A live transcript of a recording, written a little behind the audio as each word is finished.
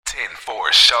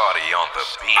Shorty on the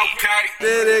beat. Okay,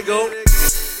 there they go.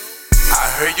 I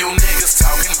heard you niggas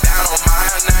talking down on my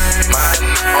name. My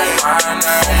name, on my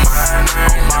name, on my name,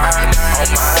 on my name, on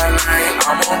my name.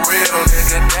 I'm a real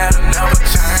nigga that'll never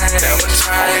change. Never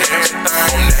change.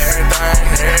 On everything,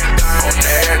 on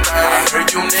everything. I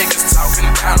heard you niggas talking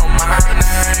down on my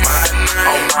name. My name,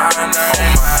 on my name,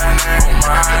 on my name, on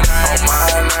my name, on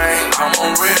my name. I'm a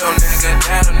real nigga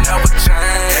that'll never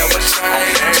change. Never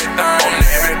change. On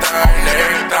everything, on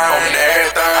everything, on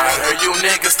everything. I heard you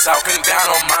niggas talking down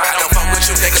on my name. With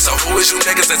you niggas, so who is you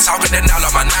niggas that talking that all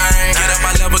on my name? Get up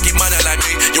my level, get money like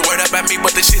me. You worried about me,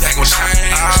 but this shit ain't gon'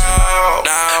 change. Oh,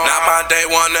 no, not my day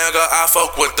one nigga, I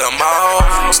fuck with them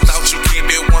all. Thought you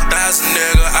keep it 1,000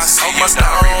 nigga, I see you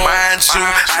don't remind you.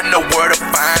 I know where to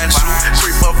find you.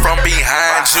 Creep up from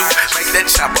behind you, make that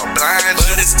chopper blind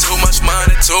you. But it's too much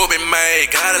money to be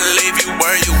made. Gotta leave you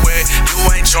where you at. You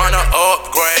ain't tryna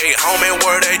upgrade, homie,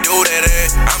 where they do that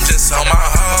at? I'm just on my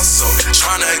hustle,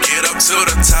 tryna get up to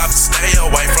the top. Stay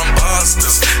away from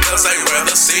busters, cause they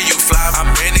rather see you fly. I'm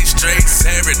in these streets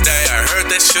every day. I heard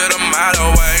that shit a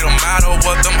mile away, no matter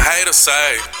what them haters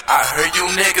say. I heard you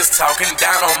niggas talking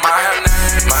down on my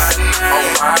name. My name, on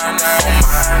my name, on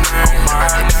my name, on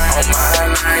my name, on my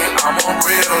name. I'm a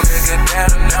real nigga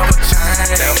that'll never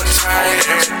change. Never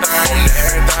change. On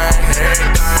everything,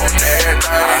 on everything.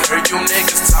 I heard you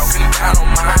niggas talking down on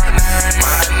my name.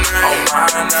 My name, on my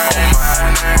name, on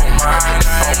my name, on my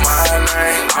name, on my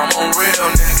name. I'm a real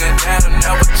nigga that'll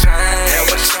never change.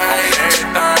 Never change.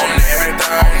 On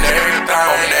everything, on everything,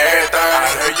 on everything. I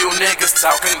heard you niggas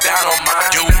talking down on my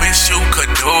name. You wish you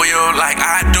could do you like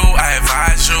I do. I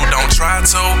advise you, don't try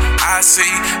to. I see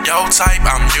your type,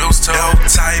 I'm used to. Your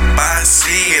type, I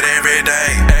see it every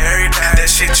day. Every day. That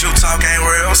shit you talk ain't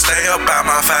real. Stay up out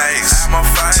my face.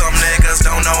 Some niggas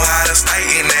don't know how to stay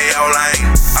in their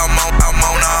lane. I'm on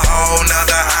a whole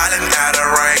nother island out of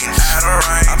range.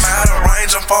 I'm out of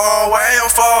range. I'm far away. I'm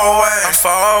far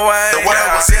away. The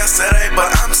world was yesterday, but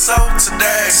I'm so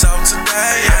today.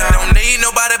 I don't need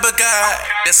nobody but God.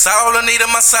 That's all I need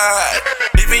on my side.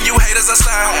 Leaving you haters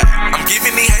aside, I'm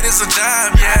giving these haters a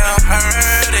job. Yeah, I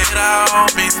heard it all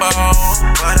before,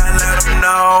 but I let them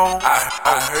know.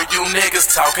 I heard you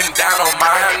niggas talking down on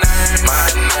my name. My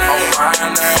name, on my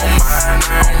name, on my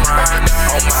name, on my name,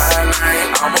 on my name.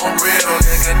 I'm a real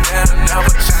nigga that'll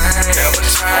never change. Never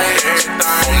change.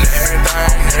 On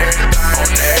everything, on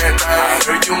everything. I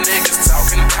heard you niggas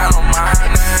talking down on my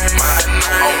name. My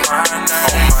name, on my name,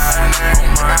 on my name,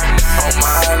 on my name, on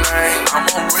my name. I'm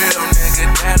a real nigga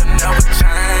that'll never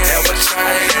change. Never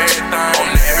change. On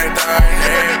everything,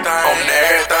 on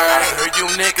everything. I heard you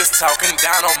niggas talking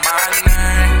down on my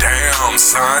name. Damn,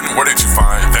 son, where did you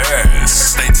find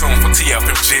this? Stay tuned for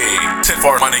TFMG,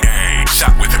 10-4 Money Gang,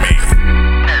 shot with me.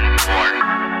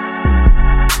 10-4.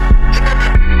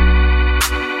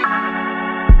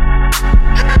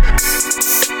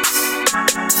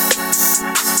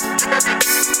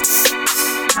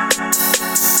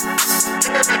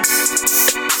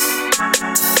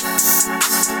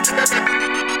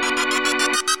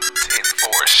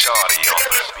 Shorty on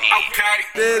the beat. Okay,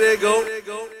 There they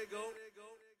go.